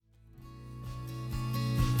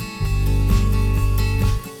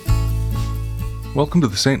Welcome to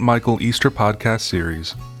the St. Michael Easter Podcast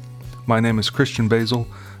Series. My name is Christian Basel,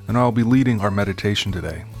 and I'll be leading our meditation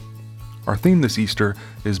today. Our theme this Easter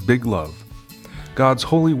is Big Love. God's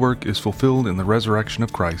holy work is fulfilled in the resurrection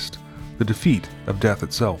of Christ, the defeat of death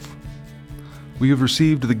itself. We have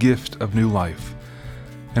received the gift of new life,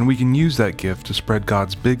 and we can use that gift to spread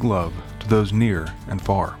God's big love to those near and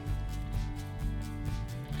far.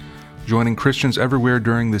 Joining Christians everywhere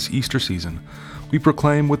during this Easter season, we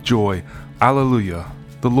proclaim with joy, Alleluia,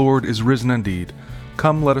 the Lord is risen indeed.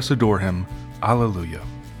 Come, let us adore him. Alleluia.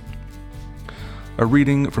 A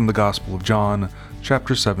reading from the Gospel of John,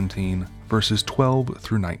 chapter 17, verses 12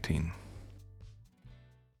 through 19.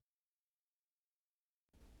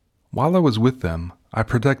 While I was with them, I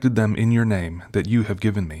protected them in your name that you have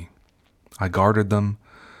given me. I guarded them,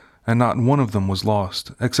 and not one of them was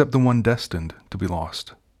lost, except the one destined to be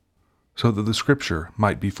lost, so that the Scripture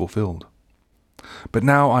might be fulfilled. But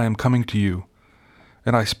now I am coming to you,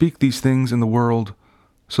 and I speak these things in the world,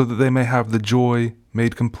 so that they may have the joy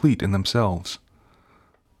made complete in themselves.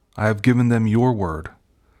 I have given them your word,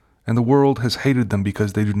 and the world has hated them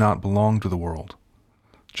because they do not belong to the world,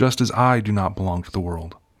 just as I do not belong to the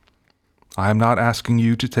world. I am not asking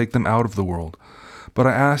you to take them out of the world, but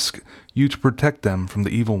I ask you to protect them from the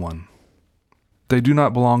evil one. They do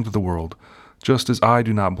not belong to the world, just as I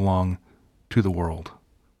do not belong to the world.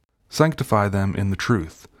 Sanctify them in the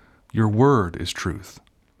truth. Your word is truth.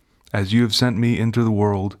 As you have sent me into the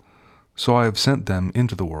world, so I have sent them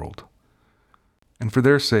into the world. And for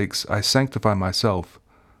their sakes I sanctify myself,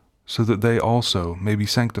 so that they also may be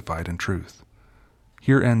sanctified in truth.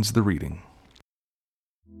 Here ends the reading.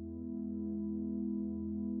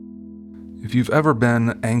 If you've ever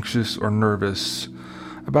been anxious or nervous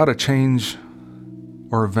about a change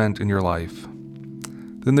or event in your life,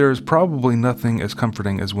 then there is probably nothing as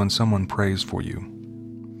comforting as when someone prays for you,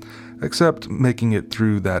 except making it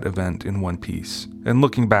through that event in one piece and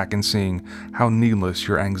looking back and seeing how needless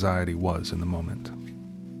your anxiety was in the moment.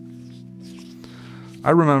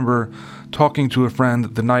 I remember talking to a friend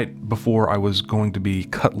the night before I was going to be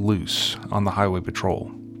cut loose on the highway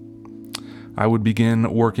patrol. I would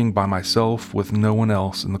begin working by myself with no one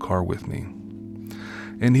else in the car with me.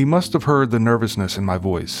 And he must have heard the nervousness in my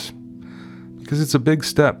voice, because it's a big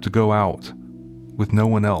step to go out with no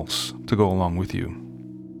one else to go along with you.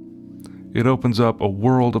 It opens up a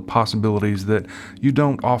world of possibilities that you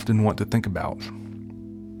don't often want to think about.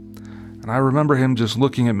 And I remember him just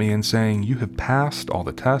looking at me and saying, "You have passed all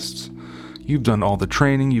the tests, you've done all the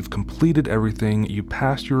training, you've completed everything, you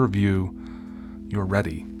passed your review, you're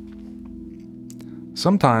ready."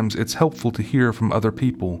 Sometimes it's helpful to hear from other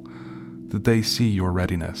people that they see your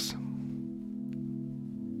readiness.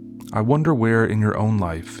 I wonder where in your own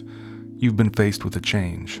life you've been faced with a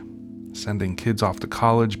change. Sending kids off to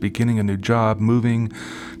college, beginning a new job, moving,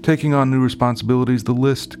 taking on new responsibilities, the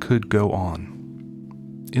list could go on.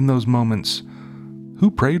 In those moments, who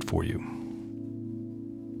prayed for you?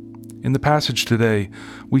 In the passage today,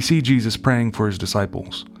 we see Jesus praying for his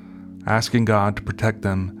disciples, asking God to protect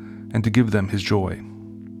them and to give them his joy.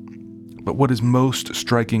 But what is most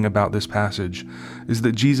striking about this passage is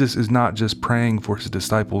that Jesus is not just praying for his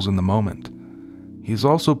disciples in the moment. He is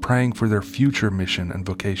also praying for their future mission and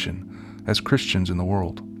vocation as Christians in the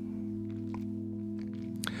world.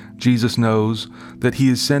 Jesus knows that he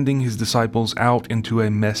is sending his disciples out into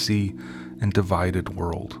a messy and divided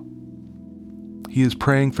world. He is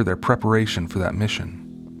praying for their preparation for that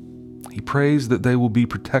mission. He prays that they will be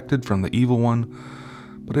protected from the evil one,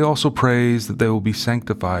 but he also prays that they will be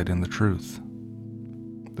sanctified in the truth.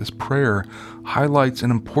 This prayer highlights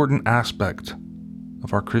an important aspect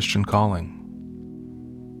of our Christian calling.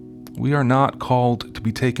 We are not called to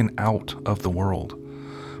be taken out of the world,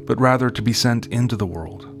 but rather to be sent into the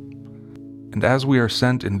world. And as we are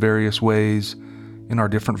sent in various ways, in our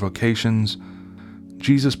different vocations,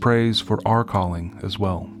 Jesus prays for our calling as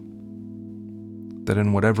well. That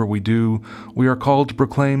in whatever we do, we are called to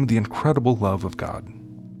proclaim the incredible love of God.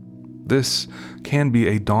 This can be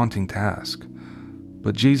a daunting task,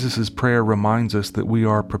 but Jesus' prayer reminds us that we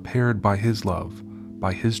are prepared by his love,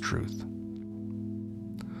 by his truth.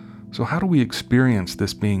 So how do we experience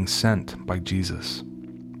this being sent by Jesus?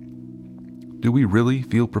 Do we really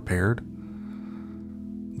feel prepared?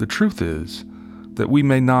 The truth is that we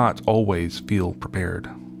may not always feel prepared,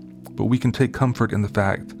 but we can take comfort in the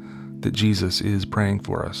fact that Jesus is praying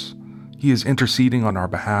for us. He is interceding on our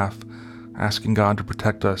behalf, asking God to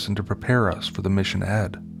protect us and to prepare us for the mission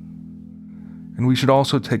ahead. And we should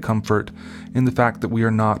also take comfort in the fact that we are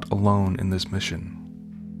not alone in this mission.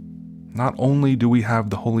 Not only do we have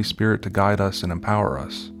the Holy Spirit to guide us and empower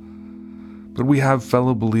us, but we have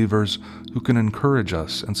fellow believers who can encourage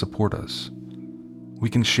us and support us. We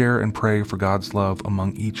can share and pray for God's love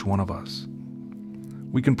among each one of us.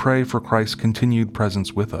 We can pray for Christ's continued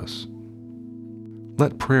presence with us.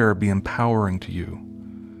 Let prayer be empowering to you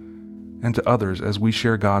and to others as we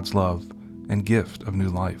share God's love and gift of new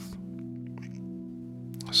life.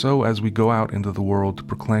 So, as we go out into the world to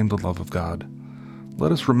proclaim the love of God,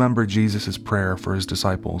 let us remember Jesus' prayer for his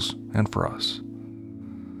disciples and for us.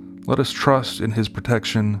 Let us trust in his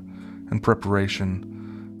protection and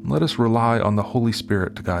preparation. Let us rely on the Holy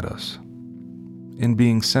Spirit to guide us. In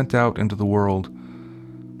being sent out into the world,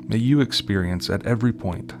 may you experience at every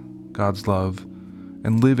point God's love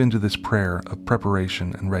and live into this prayer of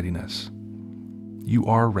preparation and readiness. You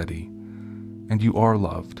are ready, and you are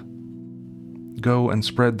loved. Go and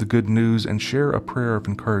spread the good news and share a prayer of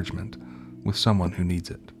encouragement with someone who needs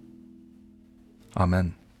it.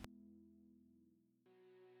 Amen.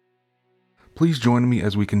 Please join me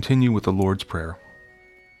as we continue with the Lord's Prayer.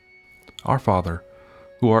 Our Father,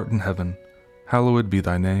 who art in heaven, hallowed be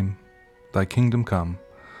thy name. Thy kingdom come,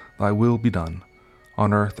 thy will be done,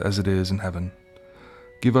 on earth as it is in heaven.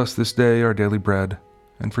 Give us this day our daily bread,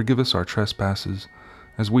 and forgive us our trespasses,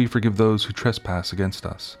 as we forgive those who trespass against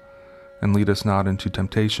us. And lead us not into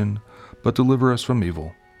temptation, but deliver us from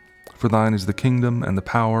evil. For thine is the kingdom, and the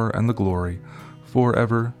power, and the glory,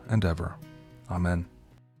 forever and ever. Amen.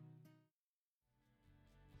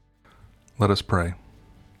 Let us pray.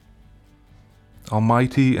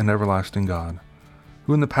 Almighty and everlasting God,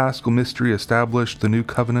 who in the Paschal mystery established the new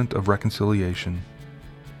covenant of reconciliation,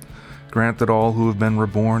 grant that all who have been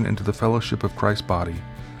reborn into the fellowship of Christ's body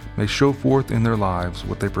may show forth in their lives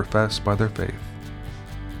what they profess by their faith.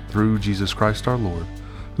 Through Jesus Christ our Lord,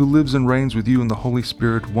 who lives and reigns with you in the Holy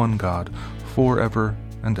Spirit, one God, forever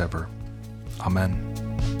and ever. Amen.